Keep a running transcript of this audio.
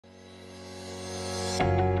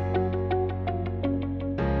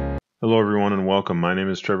Hello everyone and welcome. My name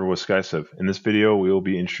is Trevor with SkyCiv. In this video, we will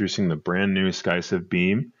be introducing the brand new SkyCiv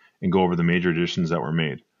Beam and go over the major additions that were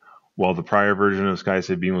made. While the prior version of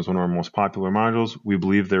SkyCiv Beam was one of our most popular modules, we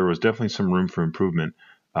believe there was definitely some room for improvement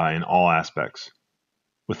in all aspects.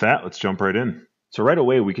 With that, let's jump right in. So right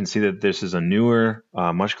away, we can see that this is a newer,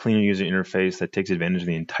 much cleaner user interface that takes advantage of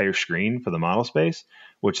the entire screen for the model space,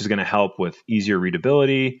 which is going to help with easier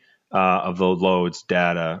readability of the loads,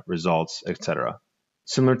 data, results, etc.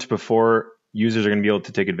 Similar to before, users are going to be able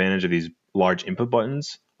to take advantage of these large input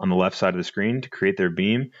buttons on the left side of the screen to create their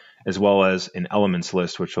beam, as well as an elements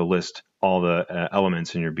list, which will list all the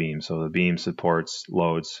elements in your beam. So the beam supports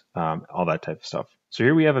loads, all that type of stuff. So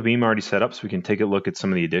here we have a beam already set up, so we can take a look at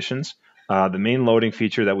some of the additions. The main loading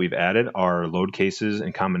feature that we've added are load cases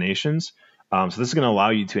and combinations. So this is going to allow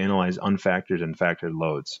you to analyze unfactored and factored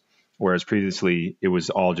loads, whereas previously it was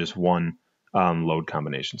all just one load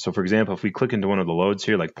combination. So for example, if we click into one of the loads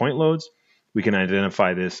here, like point loads, we can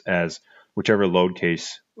identify this as whichever load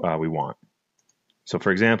case we want. So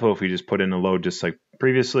for example, if we just put in a load just like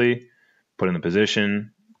previously, put in the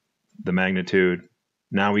position, the magnitude,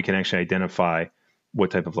 now we can actually identify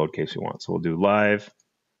what type of load case we want. So we'll do live,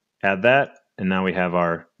 add that, and now we have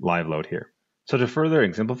our live load here. So to further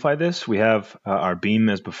exemplify this, we have our beam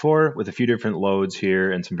as before with a few different loads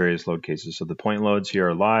here and some various load cases. So the point loads here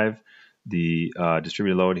are live. The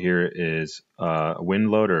distributed load here is a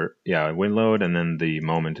wind load, and then the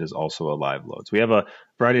moment is also a live load. So we have a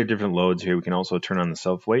variety of different loads here. We can also turn on the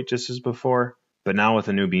self-weight just as before, but now with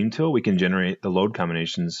the new beam tool, we can generate the load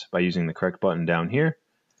combinations by using the correct button down here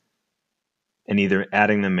and either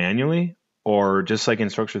adding them manually or just like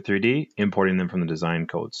in Structure 3D, importing them from the design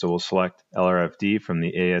code. So we'll select LRFD from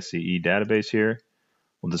the ASCE database here.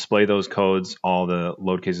 We'll display those codes. All the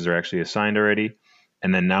load cases are actually assigned already.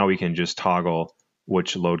 And then now we can just toggle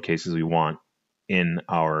which load cases we want in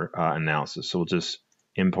our analysis. So we'll just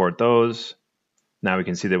import those. Now we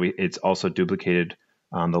can see that it's also duplicated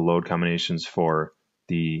the load combinations for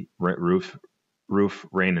the roof,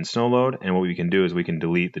 rain, and snow load. And what we can do is we can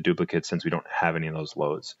delete the duplicates since we don't have any of those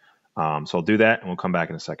loads. So I'll do that and we'll come back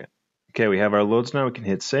in a second. Okay, we have our loads now. We can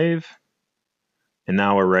hit save. And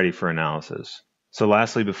now we're ready for analysis. So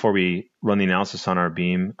lastly, before we run the analysis on our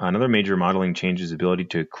beam, another major modeling change is the ability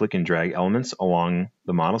to click and drag elements along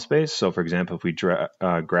the model space. So for example, if we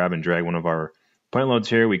grab and drag one of our point loads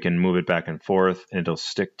here, we can move it back and forth and it'll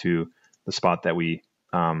stick to the spot that we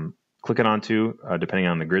click it onto, depending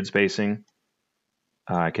on the grid spacing.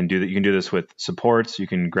 You can do this with supports. You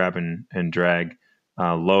can grab and drag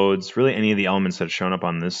loads. Really any of the elements that are shown up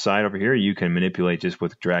on this side over here, you can manipulate just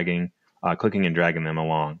with clicking and dragging them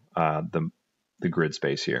along the grid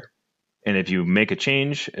space here. And if you make a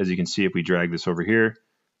change, as you can see, if we drag this over here,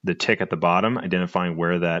 the tick at the bottom identifying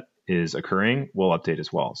where that is occurring will update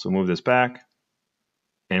as well. So move this back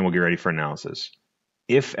and we'll get ready for analysis.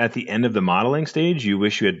 If at the end of the modeling stage you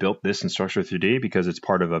wish you had built this in Structure 3D because it's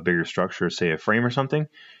part of a bigger structure, say a frame or something,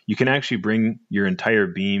 you can actually bring your entire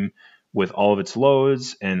beam with all of its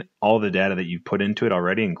loads and all the data that you've put into it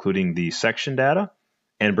already, including the section data,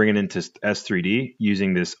 and bring it into S3D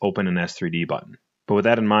using this Open an S3D button. But with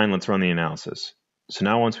that in mind, let's run the analysis. So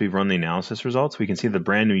now once we've run the analysis results, we can see the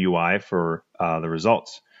brand new UI for the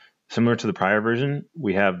results. Similar to the prior version,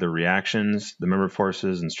 we have the reactions, the member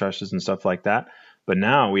forces and stresses and stuff like that. But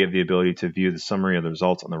now we have the ability to view the summary of the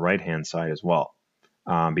results on the right-hand side as well.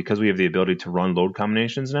 Because we have the ability to run load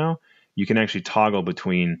combinations now, you can actually toggle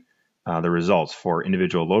between the results for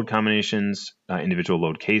individual load combinations, individual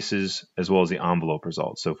load cases, as well as the envelope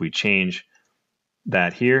results. So if we change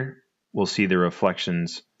that here, we'll see the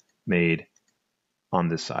reflections made on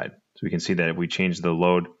this side. So we can see that if we change the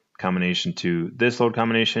load combination to this load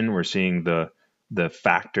combination, we're seeing the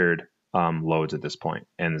factored loads at this point,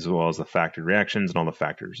 and as well as the factored reactions and all the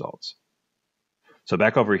factored results. So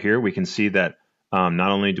back over here, we can see that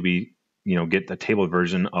not only do we get the table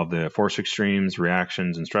version of the force extremes,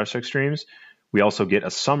 reactions, and stress extremes, we also get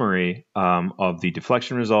a summary of the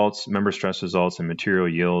deflection results, member stress results, and material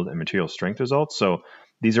yield and material strength results. So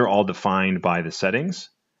these are all defined by the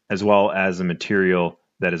settings, as well as the material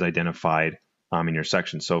that is identified in your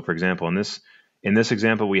section. So for example, in this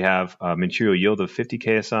example, we have a material yield of 50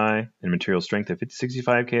 KSI and material strength of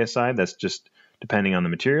 65 KSI. That's just depending on the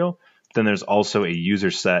material. Then there's also a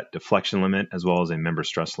user set deflection limit as well as a member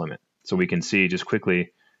stress limit. So we can see just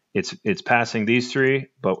quickly, it's passing these three,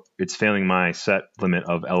 but it's failing my set limit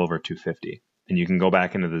of L over 250. And you can go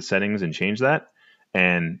back into the settings and change that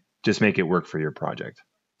and just make it work for your project.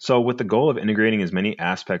 So with the goal of integrating as many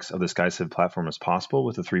aspects of the SkyCiv platform as possible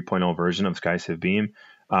with the 3.0 version of SkyCiv Beam,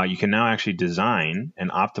 you can now actually design and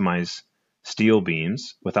optimize steel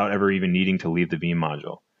beams without ever even needing to leave the beam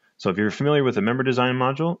module. So if you're familiar with a member design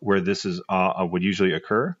module where this is would usually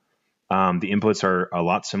occur, the inputs are a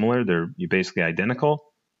lot similar. They're basically identical.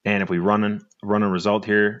 And if we run a result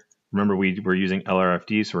here, remember we're using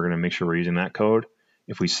LRFD, so we're going to make sure we're using that code.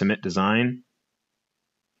 If we submit design,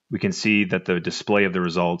 we can see that the display of the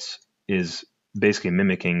results is basically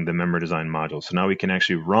mimicking the member design module. So now we can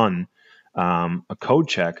actually run a code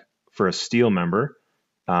check for a steel member.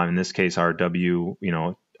 In this case, our W,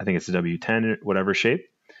 I think it's a W10, whatever shape.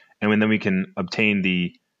 And then we can obtain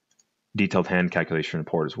the detailed hand calculation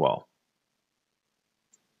report as well.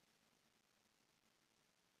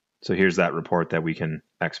 So here's that report that we can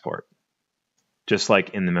export, just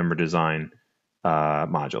like in the member design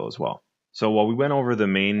module as well. So while we went over the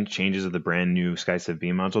main changes of the brand new SkyCiv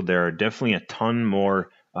Beam module, there are definitely a ton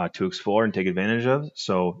more to explore and take advantage of.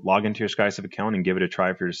 So log into your SkyCiv account and give it a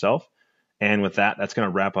try for yourself. And with that, that's going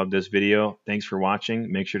to wrap up this video. Thanks for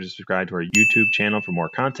watching. Make sure to subscribe to our YouTube channel for more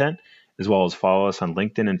content, as well as follow us on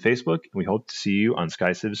LinkedIn and Facebook. We hope to see you on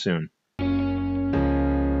SkyCiv soon.